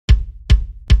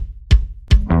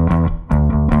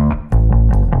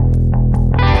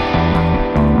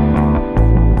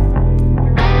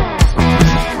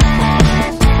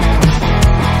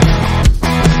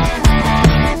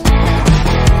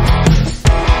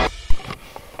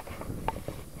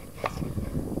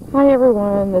Hi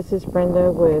everyone, this is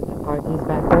Brenda with Arky's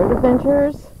Backroad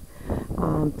Adventures.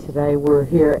 Today we're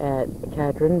here at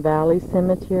Cadron Valley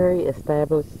Cemetery,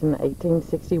 established in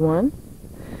 1861.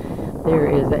 There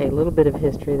is a little bit of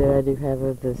history that I do have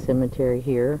of the cemetery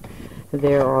here.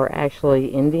 There are actually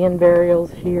Indian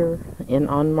burials here in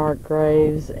unmarked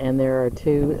graves, and there are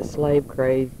 2 slave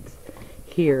graves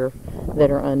here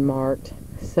that are unmarked.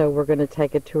 So we're going to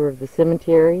take a tour of the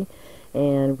cemetery,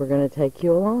 and we're going to take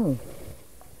you along.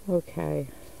 Okay,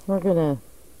 we're going to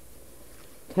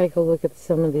take a look at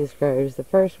some of these graves. The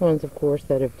first ones, of course,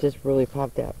 that have just really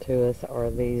popped out to us are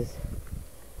these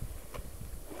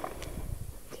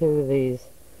 2 of these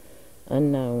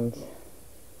unknowns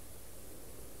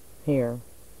here.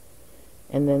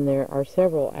 And then there are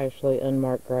several actually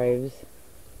unmarked graves.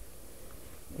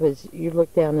 As you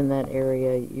look down in that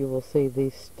area, you will see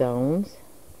these stones.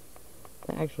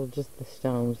 Just the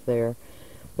stones there,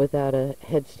 without a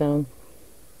headstone.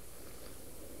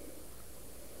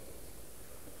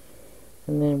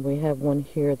 And then we have one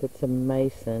here that's a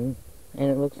mason, and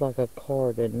it looks like a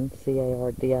Cardin,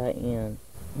 C-A-R-D-I-N.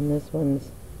 And this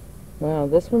one's, wow,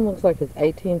 this one looks like it's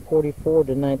 1844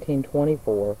 to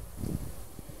 1924.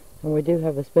 And we do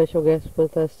have a special guest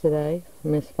with us today,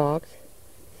 Miss Fox.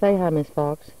 Say hi, Miss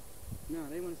Fox. No,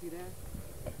 they want to see that.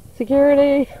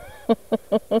 Security! This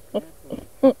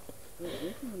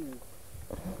one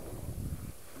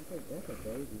is, that's a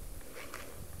baby.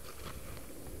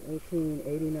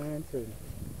 1889 to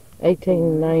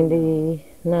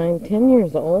 1899, 10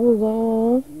 years old,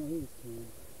 all. Yeah, he was 10.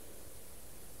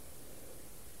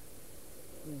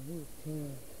 Yeah, he was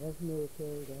 10. That's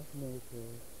military, that's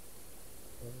military.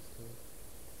 That's cool.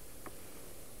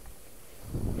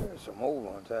 There's some old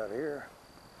ones out here.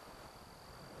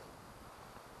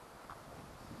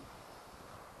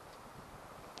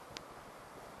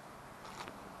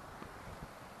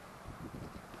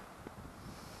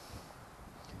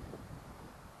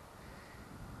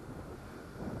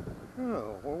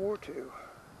 Oh, World War II.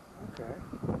 Okay.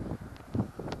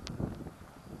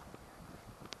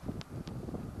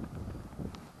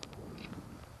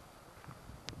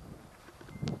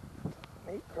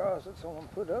 Neat cross that someone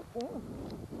put up for him.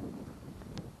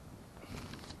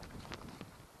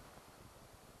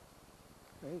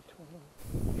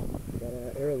 Got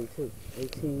out early too.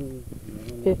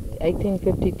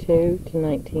 1852 to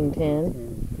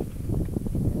 1910.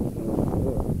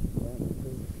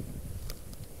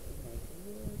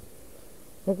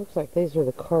 It looks like these are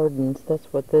the Cardins. That's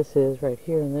what this is right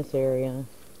here in this area.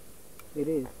 It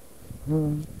is.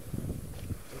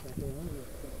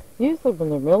 Usually when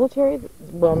they're military,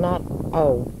 well, not,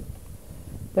 oh,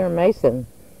 they're Mason.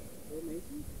 They're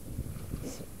Mason?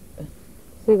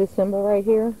 See the symbol right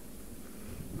here?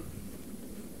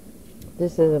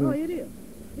 This is Oh, it is.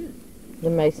 Yeah. the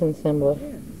Mason symbol. Yeah,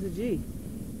 it's a G.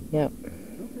 Yep. Okay.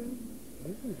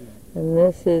 And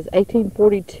this is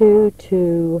 1842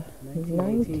 to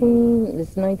 1918. This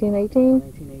is 1918?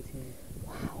 1918.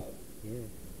 Wow. Yeah.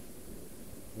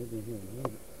 They've been here a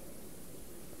minute.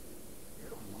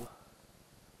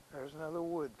 There's another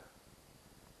wood.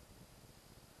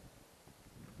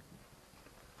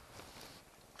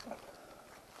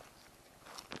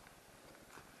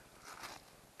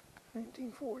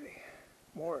 $1940.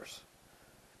 Morris.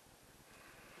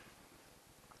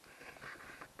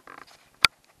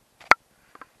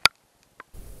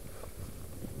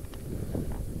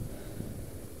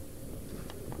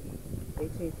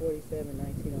 $1847,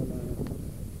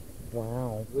 1909.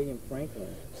 Wow. William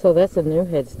Franklin. So that's a new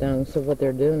headstone. So what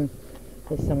they're doing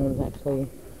is someone's actually...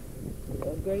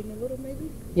 Upgrading a little, maybe?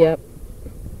 Yep.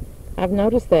 I've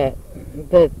noticed that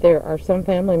there are some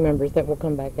family members that will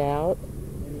come back out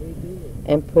And redo it.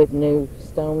 and put new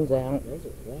stones out. There's a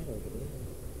flat over there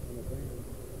on the ground.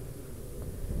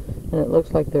 And it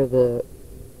looks like they're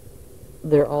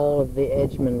all of the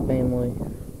Edgman family.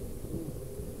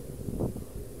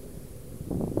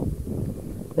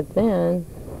 But then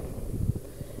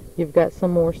you've got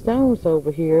some more stones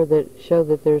over here that show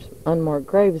that there's unmarked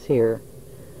graves here.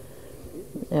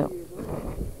 Now,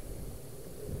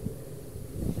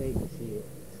 Shake to see it.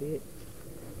 See it?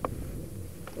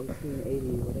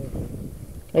 1880, whatever.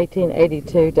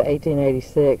 1882 to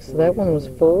 1886. So that one was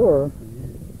 4.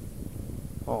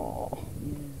 Aw. Yeah.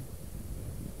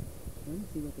 Let me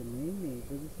see what the name is.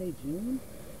 Does it say June?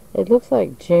 It looks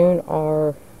like June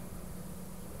or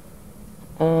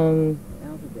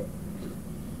Alphabet.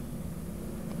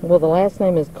 well, the last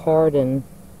name is Hardin,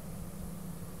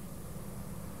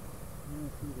 I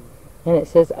don't see that. and it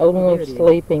says There only it is.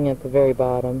 sleeping at the very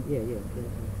bottom. Yeah, yeah.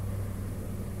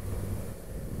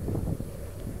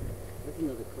 That's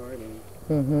another card in.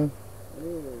 Mm-hmm.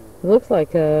 It looks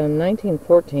like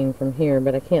 1914 from here,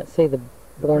 but I can't see the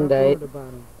born date. The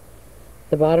bottom.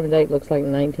 The bottom date looks like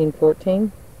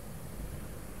 1914.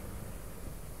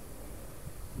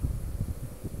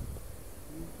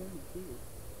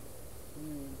 I'm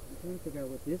trying to figure out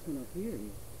what this one up here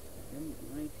is.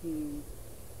 19...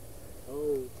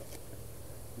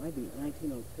 might be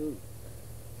 1902.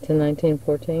 To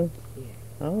 1914? Yeah.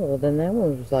 Oh, well then that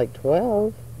one was like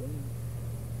 12. Yeah.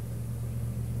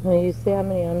 Well, you see how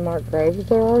many unmarked graves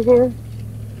there are here?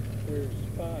 There's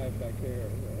 5 back there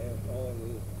that have all of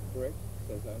the bricks,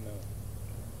 as I know.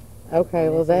 Okay,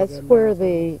 well that's where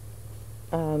the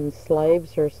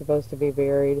slaves are supposed to be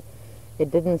buried. It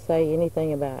didn't say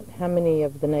anything about how many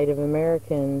of the Native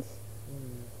Americans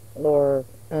were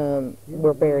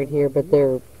buried here, but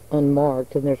they're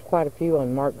unmarked, and there's quite a few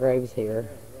unmarked graves here.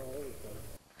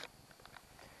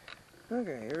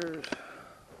 Okay, here's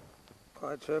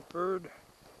Clyde Shepard.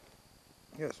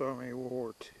 Yes, Army World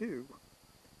War II.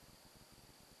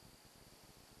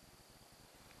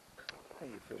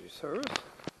 Thank you for your service.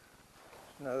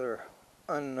 Another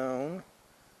unknown.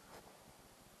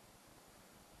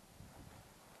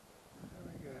 There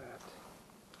we got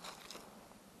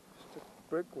just a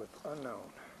brick with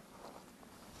unknown.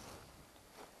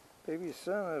 Baby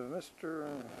son of Mr.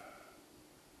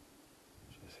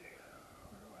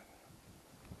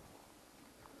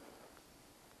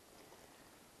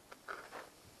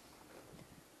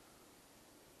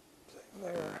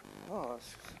 There,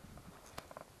 lost.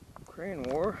 Korean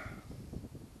War.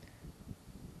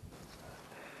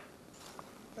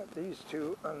 Got these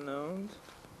 2 unknowns.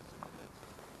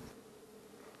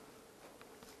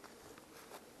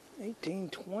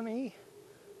 1820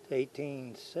 to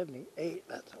 1878.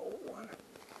 That's an old one.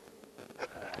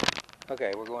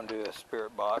 Okay, we're going to do a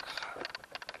spirit box.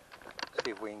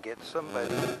 See if we can get somebody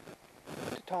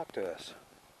to talk to us.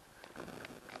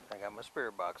 I got my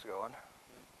spirit box going.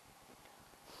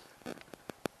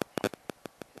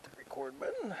 Record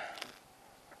button.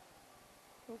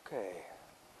 Okay.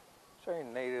 It's very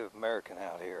Native American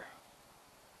out here.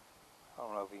 I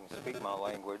don't know if you can speak my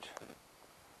language.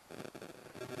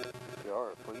 If you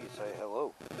are, please say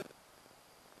hello.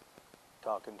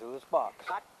 Talking to this box.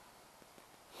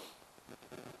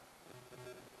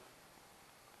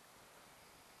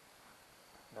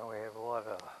 Now we have a lot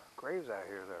of graves out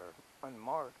here that are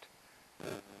unmarked.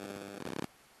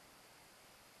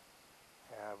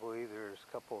 I believe there's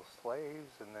a couple of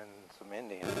slaves and then some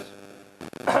Indians.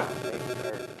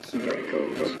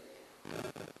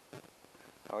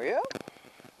 Oh yeah?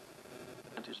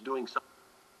 And is doing something.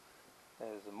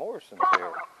 There's the Morrisons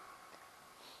here.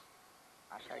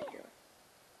 I say you.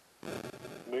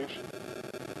 Nation.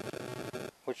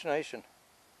 Which nation?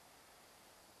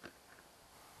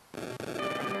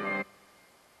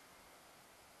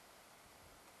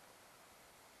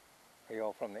 Are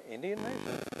y'all from the Indian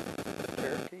nation?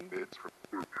 Cherokee? It's for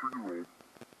 2-year-old.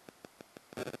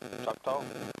 Choctaw?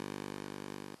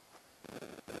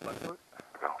 Blackfoot?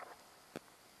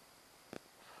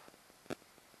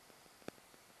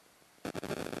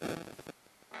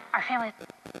 Our family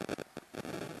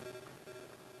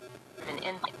an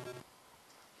in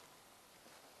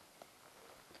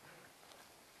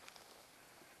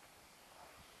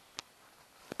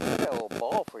I got a little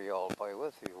ball for y'all to play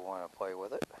with if you want to play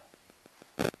with it.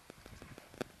 It's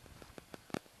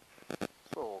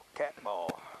a little cat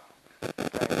ball.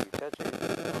 Anytime you touch it, it's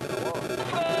going to go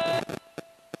off.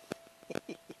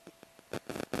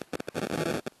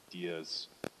 Yes.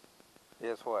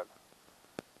 Yes, what?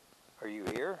 Are you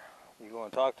here? You going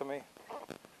to talk to me?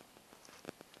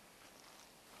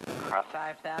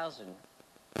 5,000.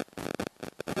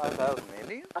 5,000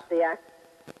 Indians?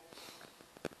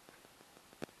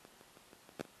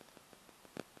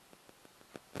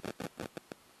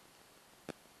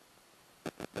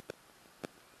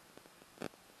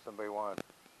 Somebody want to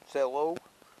say hello?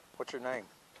 What's your name?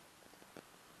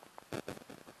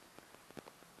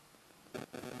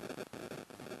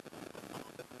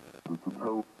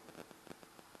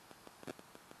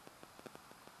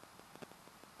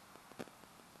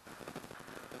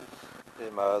 This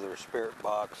is my other spirit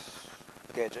box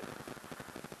gadget.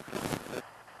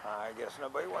 I guess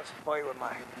nobody wants to play with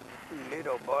my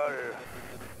little ball.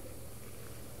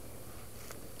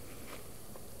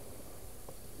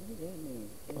 What does that mean?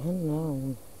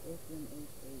 Unknown. SMH.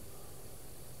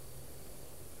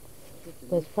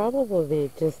 That's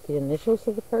probably just the initials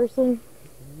of the person.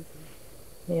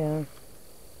 Yeah.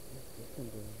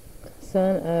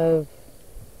 Son of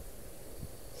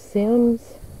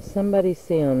Sims, somebody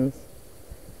Sims.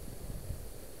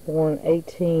 Born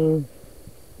 18,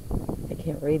 I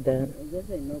can't read that. Does that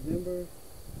say November?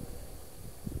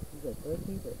 was that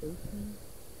 13th or 18th?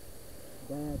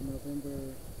 Died November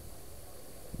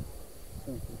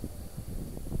something.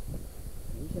 I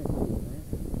wish I could do the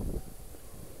last.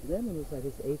 That one looks like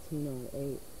it's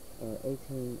 1808 or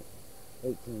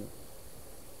 1818.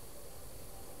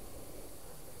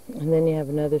 And then you have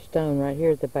another stone right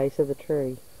here at the base of the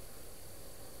tree.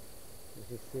 It's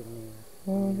just sitting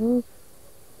there. Mm-hmm.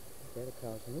 That'll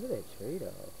cost you. Look at that tree,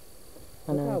 though.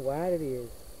 I Look how know. wide it is.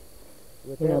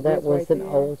 With You know, that was width right an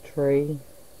there. old tree.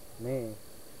 Man.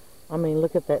 I mean,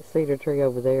 look at that cedar tree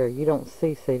over there. You don't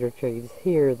see cedar trees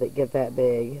here that get that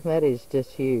big. That is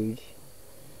just huge.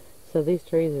 So these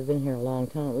trees have been here a long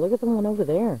time. Look at the one over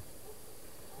there.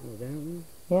 Oh, that one?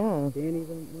 Yeah. Danny's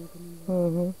one?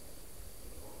 Mm-hmm.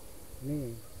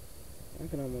 Man, I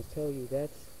can almost tell you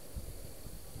that's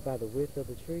by the width of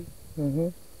the tree. Mm-hmm.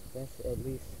 That's at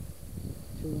least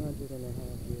 200 and a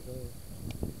half years old.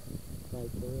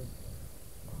 Like for real.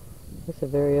 It's a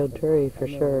very old tree for I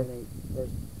know sure. when they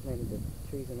first planted the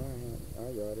trees in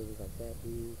our yard, it was like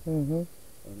sapwood. Mm-hmm.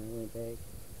 And I went back,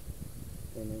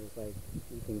 and it was like,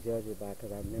 you can judge it by,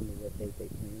 because I remember what date they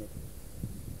planted.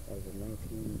 That was in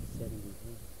 1971.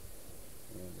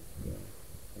 And yeah,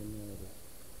 I know it was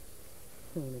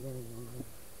going around.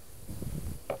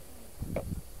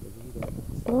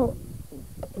 Well,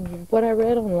 what I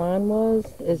read online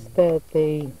is that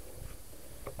the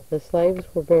slaves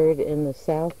were buried in the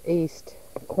southeast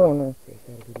corner.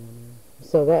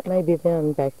 So that may be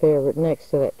them back there next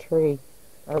to that tree,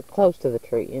 or close to the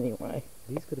tree anyway.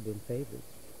 These could have been favorites.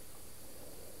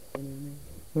 You know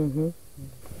what I mean?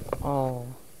 Mm-hmm. Oh.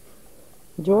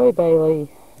 Joy Bailey,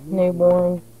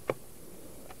 newborn,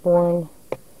 born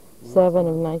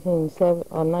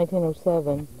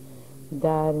 1907,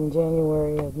 died in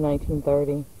January of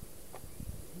 1930.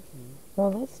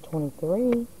 Well, that's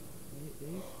 23.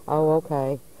 Oh,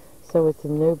 okay. So it's a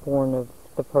newborn of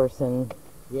the person.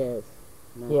 Yes.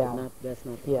 Yeah. That's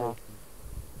not the Yeah. person.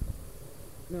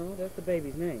 No, that's the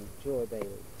baby's name, Joy Bailey.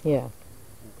 Yeah.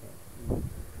 Okay.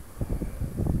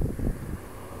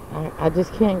 I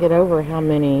just can't get over how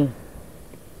many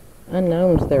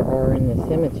unknowns there are in the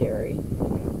cemetery.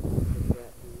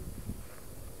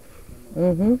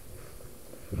 Mm-hmm.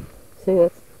 See,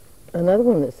 that's another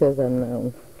one that says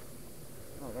unknown.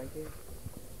 Oh, right there?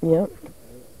 Yep.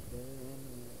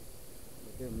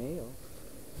 They're male.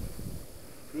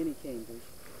 Benny Cambridge.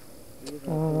 He was in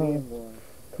the Oh. Korean War.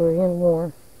 Korean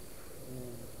War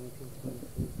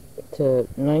 1922. to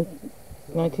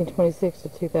 1926 to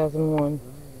 2001.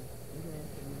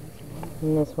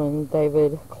 And this one,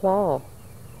 David Claw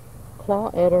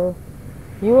Etter,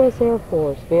 U.S. Air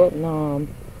Force, Vietnam,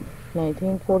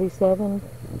 1947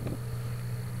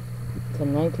 to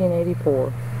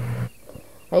 1984.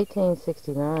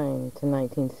 1869 to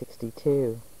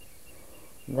 1962.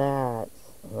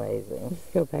 That's amazing. Let's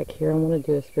go back here. I want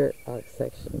to do a spirit box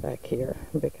section back here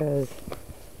because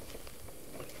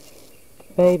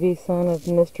baby son of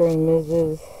Mr. and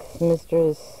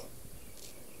Mistress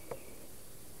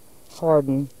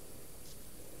Hardin,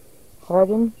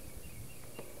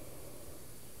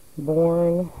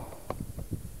 born,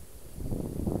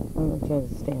 I'm going to try to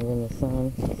stand in the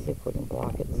sun. Let's see if we can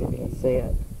block it, see if you can see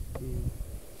it.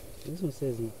 This one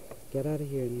says, get out of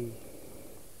here.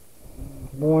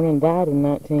 Born and died in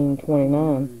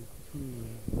 1929.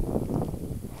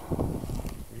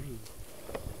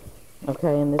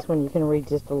 Okay, and this one you can read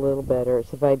just a little better.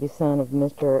 It's a baby son of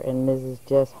Mr. and Mrs.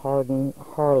 Jess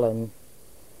Harlan.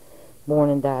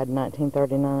 Born and died in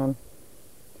 1939.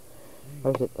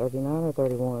 Or is it 39 or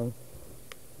 31?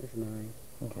 That's 9.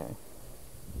 Okay.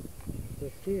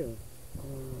 But still,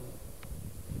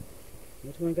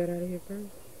 which one got out of here first?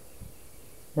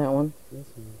 That one? This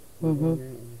one. Mm-hmm. And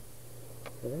that one.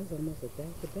 So that's almost a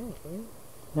back-to-back, right?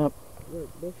 Yep. Look,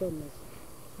 both of them is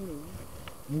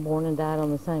 20. Born and died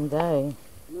on the same day.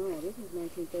 No, this is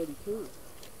 1932.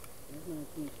 That's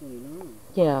 1929.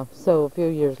 Yeah, so a few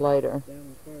years later. That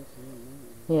one first and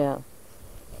then that one. Yeah.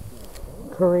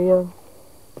 Korea,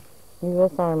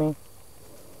 U.S. Army.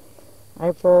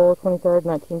 April 23rd,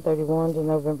 1931 to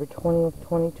November 20th,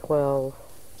 2012.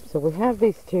 So we have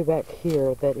these two back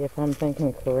here that, if I'm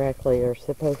thinking correctly, are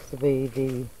supposed to be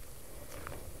the...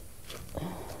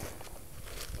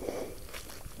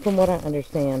 From what I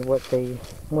understand, what the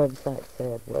website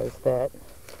said was that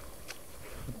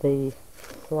the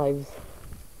slaves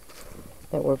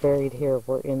that were buried here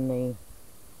were in the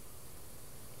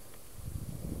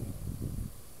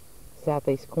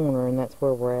southeast corner, and that's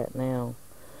where we're at now.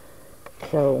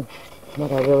 So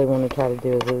what I really want to try to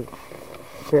do is a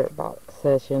spirit box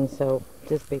session, so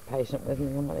just be patient with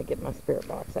me. I'm going to get my spirit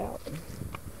box out.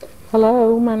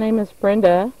 Hello, my name is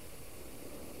Brenda.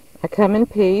 I come in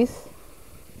peace.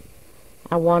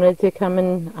 I wanted to come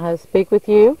and speak with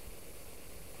you.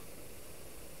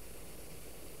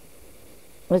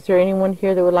 Is there anyone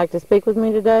here that would like to speak with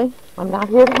me today? I'm not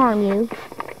here to harm you.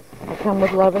 I come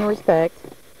with love and respect.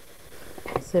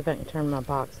 Let's see if I can turn my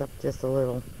box up just a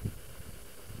little.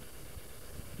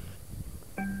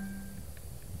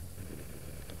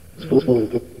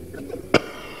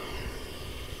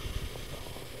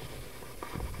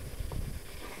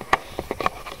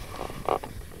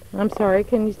 I'm sorry,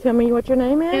 can you tell me what your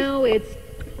name is? No, it's...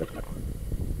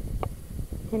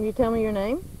 Can you tell me your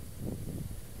name?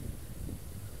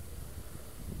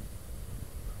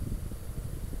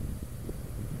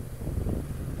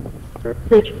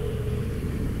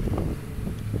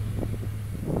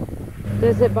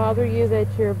 Does it bother you that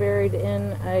you're buried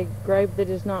in a grave that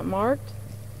is not marked?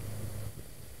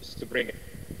 Sabrina.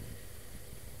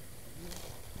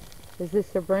 Is this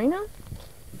Sabrina?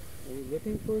 Are you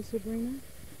looking for Sabrina?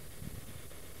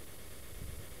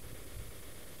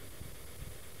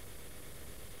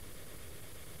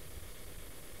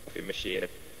 Machine.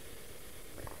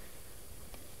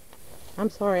 I'm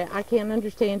sorry, I can't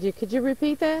understand you. Could you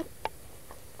repeat that?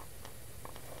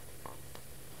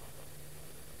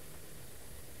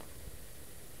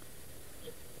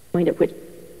 Point at which...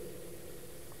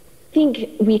 think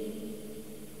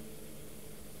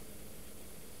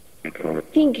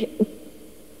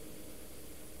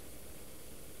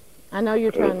I know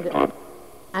you're trying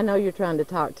to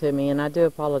talk to me, and I do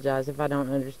apologize if I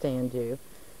don't understand you.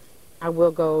 I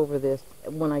will go over this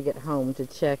when I get home to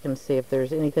check and see if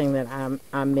there's anything that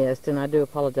I missed, and I do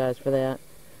apologize for that.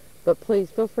 But please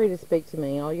feel free to speak to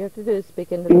me. All you have to do is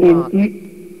speak into the box.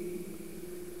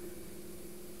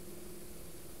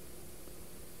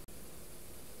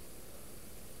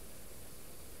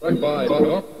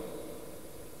 Bye.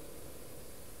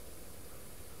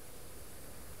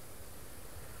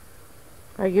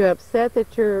 Are you upset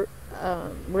that you're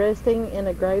resting in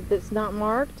a grave that's not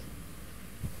marked?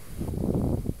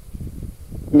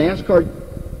 NASCAR.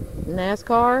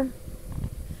 NASCAR?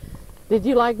 Did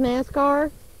you like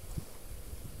NASCAR?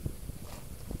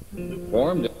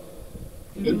 Formed.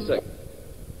 Good sec.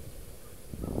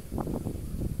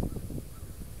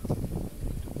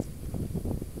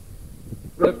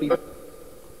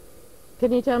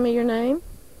 Can you tell me your name?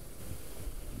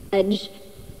 edge.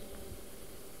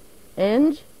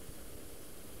 Enge?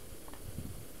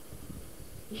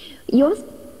 Yours?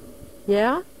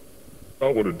 Yeah?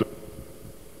 I would have done.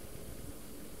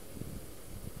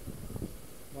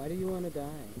 Why do you want to die?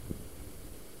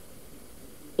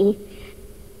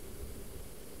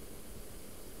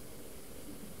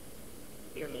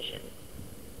 Your mission.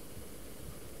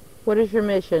 What is your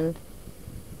mission?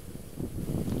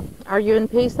 Are you in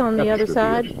peace on the other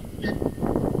side?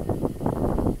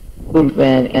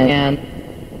 Woodmen and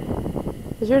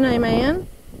Is your name Ann?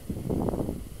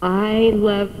 I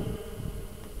love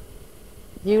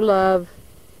You love...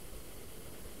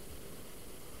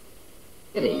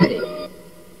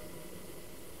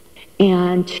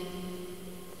 and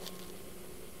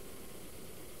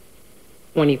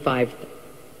 25.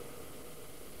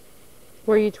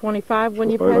 Were you 25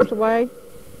 when you passed away?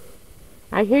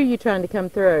 I hear you trying to come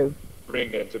through.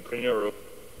 Bring entrepreneurial.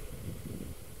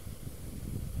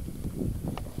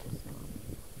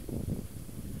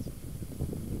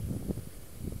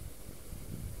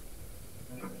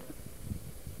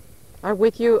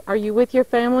 Are you with your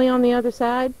family on the other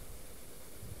side?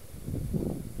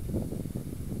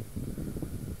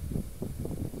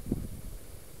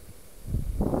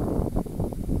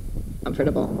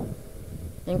 comfortable.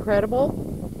 Incredible?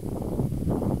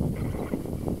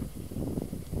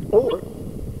 Or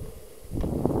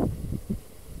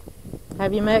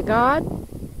Have you met God?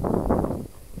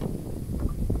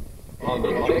 On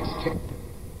the next.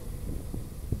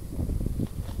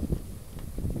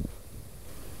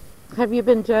 Have you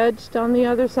been judged on the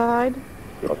other side?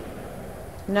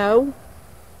 No?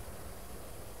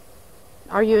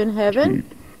 Are you in heaven?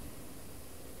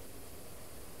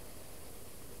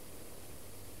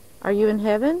 Are you in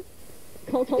heaven?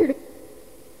 Culture.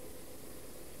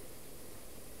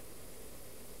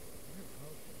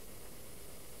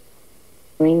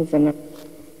 Rings and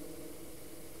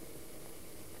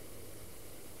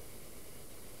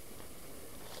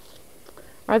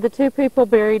Are the two people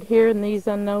buried here in these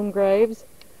unknown graves?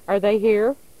 Are they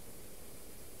here?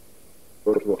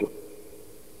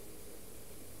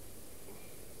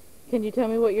 Can you tell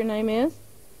me what your name is?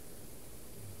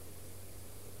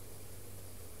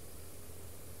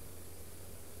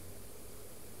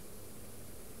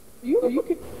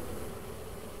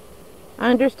 I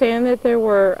understand that there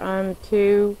were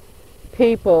two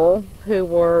people who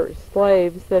were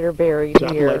slaves that are buried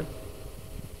here.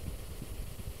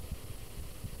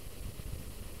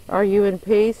 Are you in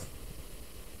peace?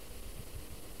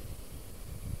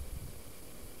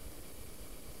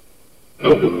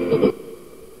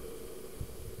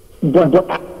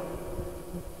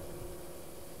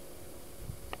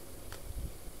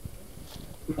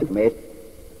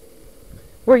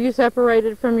 Were you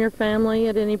separated from your family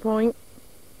at any point?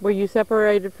 Were you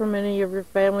separated from any of your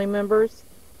family members?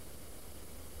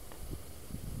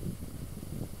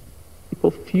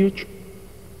 Future.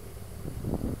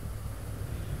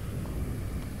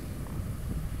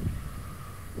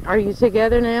 Are you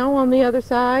together now on the other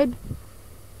side?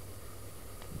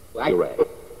 Correct.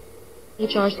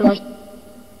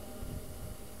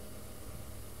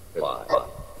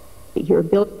 Your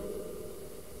bill.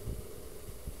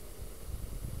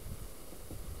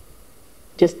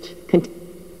 Just continue.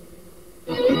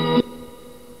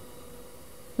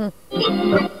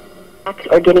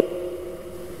 Or getting.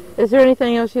 Is there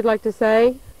anything else you'd like to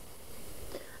say?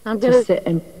 I'm gonna Just sit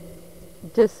and.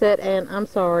 just sit and I'm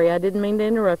sorry, I didn't mean to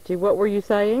interrupt you. What were you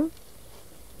saying?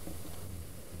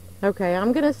 Okay,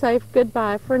 I'm gonna say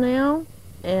goodbye for now,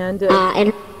 and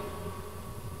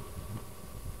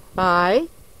bye,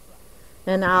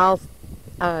 and I'll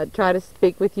try to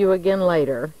speak with you again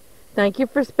later. Thank you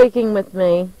for speaking with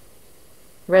me.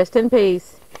 Rest in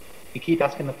peace. You keep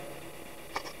asking the...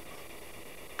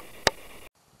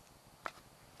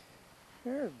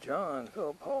 There's John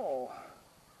Philip Hall,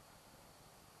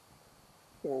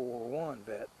 World War I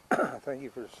vet. Thank you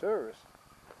for the service.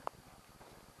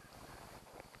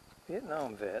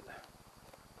 Vietnam vet,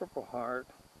 Purple Heart,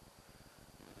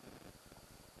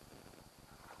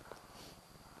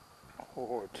 World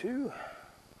War II,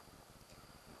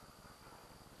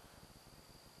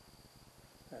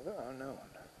 another unknown.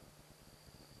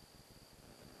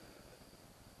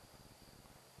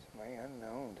 Somebody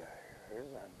unknown there. There's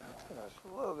unknown.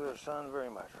 I love their son very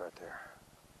much right there.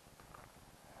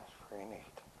 That's pretty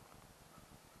neat.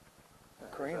 The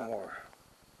Korean War.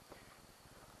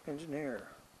 Engineer.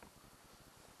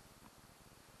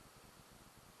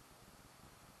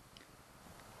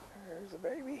 There's the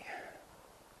baby.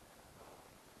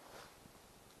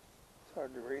 It's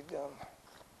hard to read them.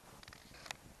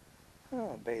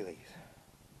 Oh, Bailey's.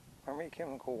 Army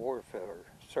Chemical Warfare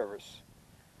Service.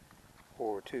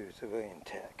 World War II Civilian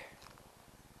Tech.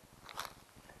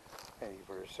 Thank you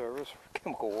for your service for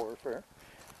chemical warfare.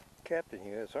 Captain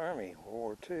U.S. Army, World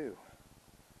War II.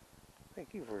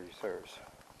 Thank you for your service.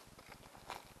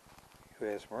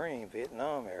 U.S. Marine,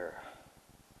 Vietnam era.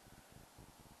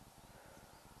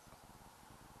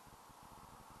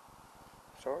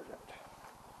 Sergeant.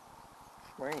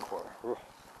 Marine Corps.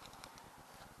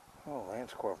 Oh,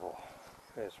 Lance Corporal.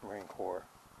 U.S. Marine Corps.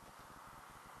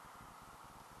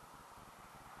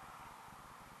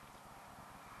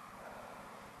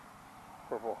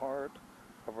 Purple Heart,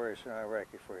 Operation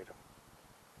Iraqi Freedom.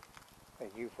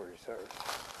 Thank you for your service.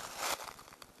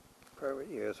 Private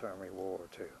U.S. Army, World War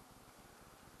II.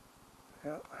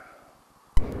 Yep.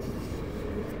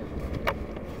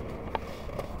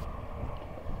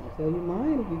 I'll tell you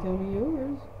mine if you tell me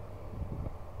yours.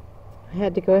 I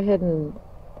had to go ahead and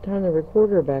turn the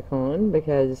recorder back on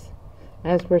because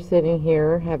as we're sitting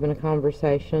here having a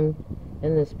conversation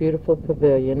in this beautiful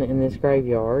pavilion in this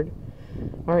graveyard,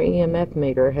 our EMF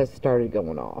meter has started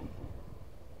going off.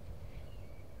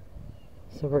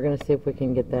 So we're going to see if we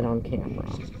can get that on camera.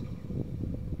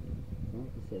 Well,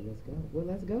 he said, let's go. Well,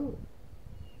 let's go.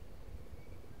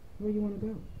 Where do you want to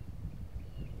go?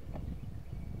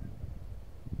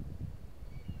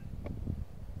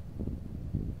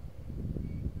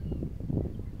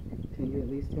 Can you at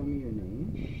least tell me your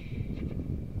name?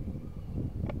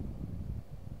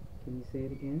 Can you say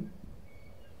it again?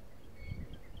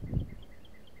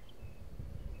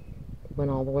 Went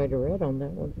all the way to red on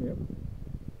that one. Yep.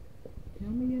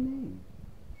 Tell me your name.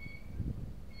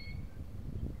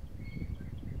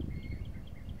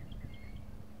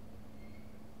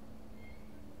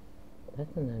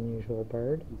 That's an unusual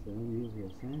bird. It's an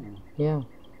unusual sound. Yeah.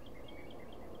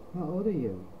 How old are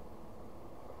you?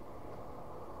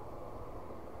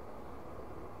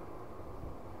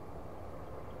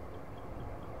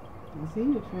 I see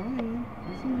you trying.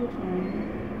 I see you trying.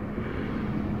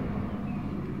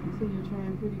 I see you're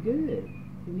trying pretty good.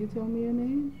 Can you tell me your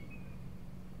name?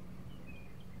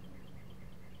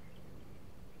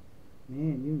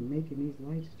 Man, you're making these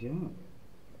lights jump.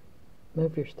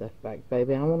 Move your stuff back,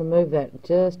 baby. I want to move that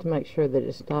just to make sure that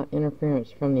it's not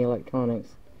interference from the electronics.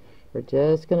 We're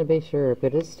just going to be sure,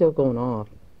 but it's still going off.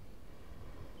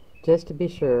 Just to be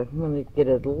sure, I'm going to get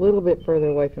it a little bit further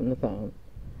away from the phone.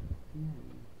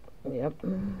 Yep.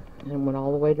 And went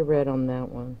all the way to red on that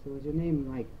one. So is your name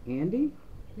like Andy?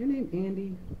 Your name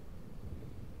Andy?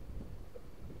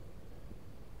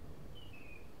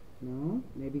 No?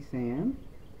 Maybe Sam?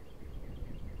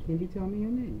 Can you tell me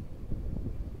your name?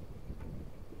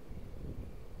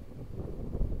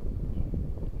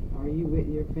 Are you with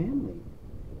your family?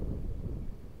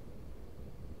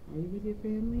 Are you with your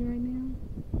family right now?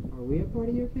 Are we a part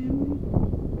of your family?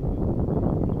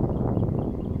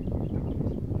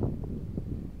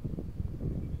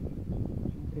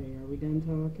 Okay, are we done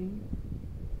talking?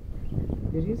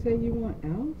 Did you say you want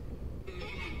out?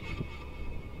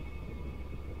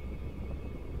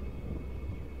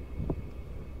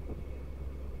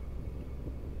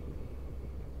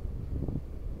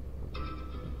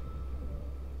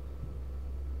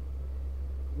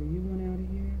 Do you want out of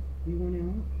here? You want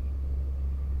out?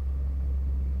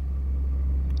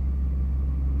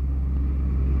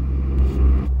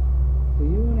 Do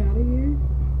you want out of here?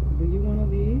 Do you want to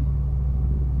leave?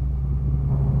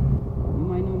 You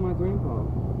might know my grandpa.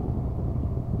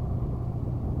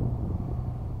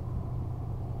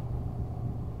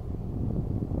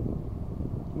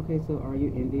 Okay, so are you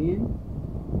Indian?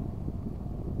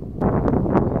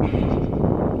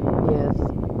 Yes.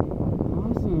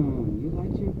 Awesome. You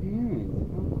liked your parents.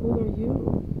 How cool are you?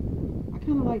 I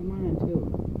kind of like mine too.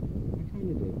 I kind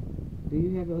of do. Do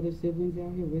you have other siblings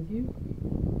out here with you?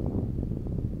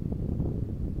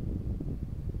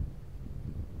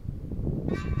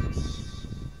 Yes.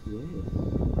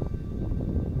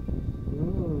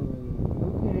 Oh,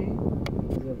 okay.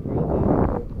 Is a brother?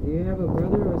 Do you have a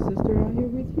brother or a sister out here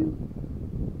with you?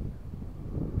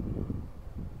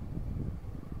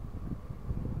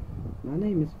 My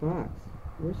name is Fox.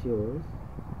 What's yours?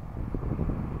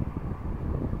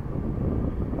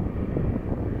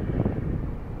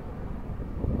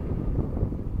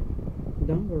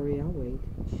 Don't worry, I'll wait.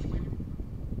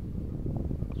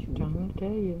 I'm trying to tell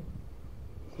you.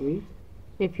 Sweet.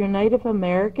 If you're Native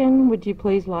American, would you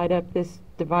please light up this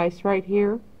device right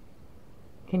here?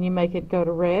 Can you make it go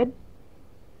to red?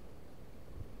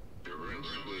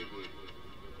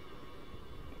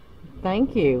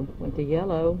 Thank you. Went to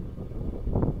yellow.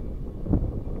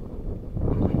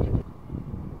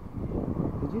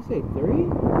 Did you say 3?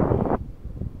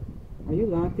 Are you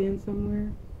locked in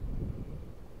somewhere?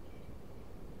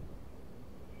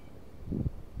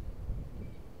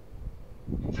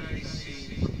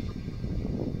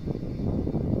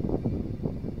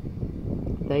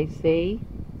 They see?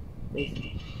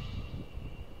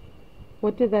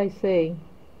 What do they see?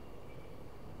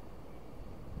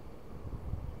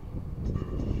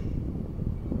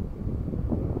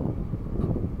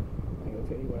 I'll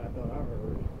tell you what I thought I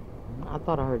heard. I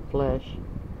thought I heard flesh. I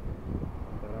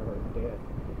thought I heard death.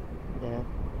 Yeah.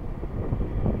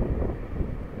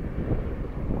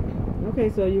 Okay,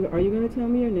 so are you going to tell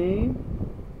me your name?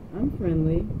 I'm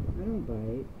friendly. I don't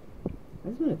bite. I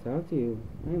just want to talk to you.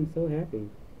 I am so happy.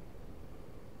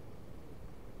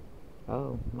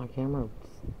 Oh, my camera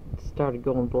started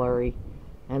going blurry.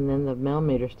 And then the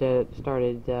millimeter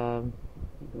started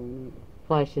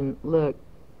flashing. Look,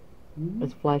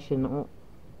 it's flashing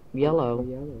yellow.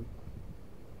 Yellow.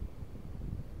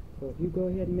 So if you go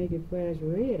ahead and make it flash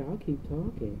red, I'll keep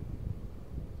talking.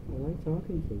 I like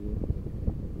talking to you.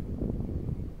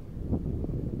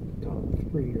 Top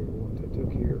 3 are the ones I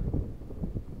took here.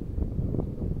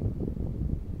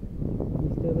 You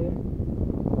still there?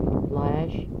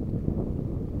 Flash.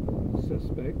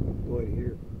 Suspect blood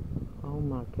here. Oh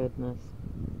my goodness.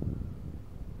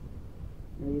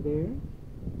 Are you there?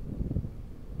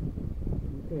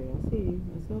 Okay, I see you.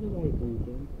 I saw the light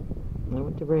blinking. I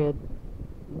went to red.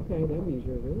 Okay, that means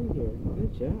you're really here.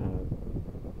 Good job.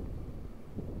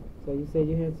 So you said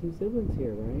you had some siblings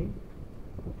here, right?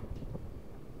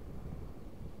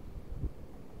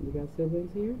 You got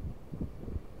siblings here?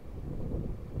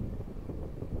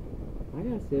 I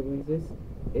got siblings.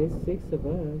 It's 6 of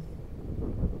us.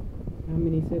 How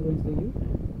many siblings do you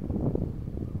have?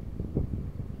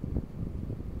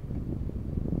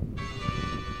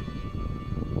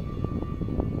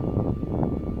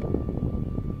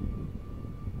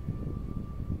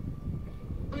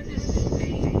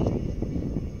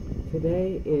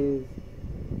 Today is,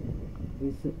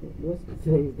 what's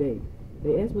today's date?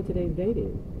 They asked what today's date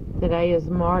is. Today is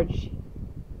March,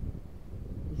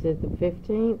 is it the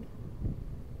 15th?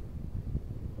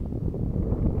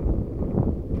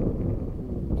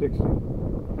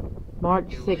 16.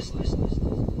 March 6th.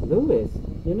 Lewis.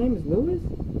 Your name is Lewis?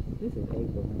 This is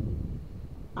April.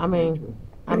 I mean,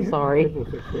 I'm sorry. April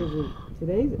 16th.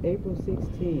 Today's April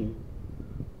 16th.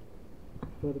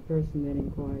 For the person that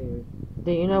inquired.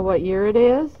 Do you know what year it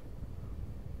is?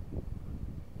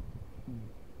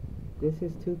 This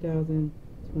is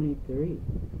 2023.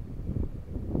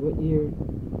 What year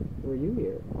were you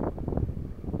here?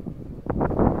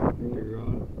 You're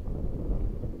on.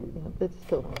 Yeah, it's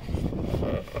still.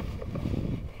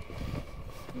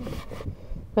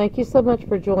 Thank you so much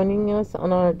for joining us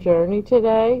on our journey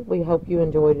today. We hope you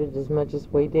enjoyed it as much as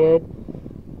we did.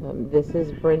 This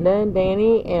is Brenda and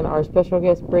Danny and our special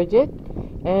guest Bridget,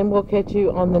 and we'll catch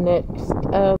you on the next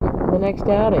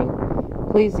outing.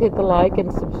 Please hit the like and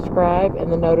subscribe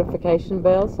and the notification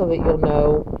bell so that you'll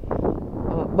know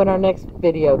when our next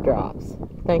video drops.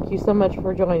 Thank you so much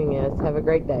for joining us. Have a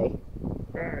great day.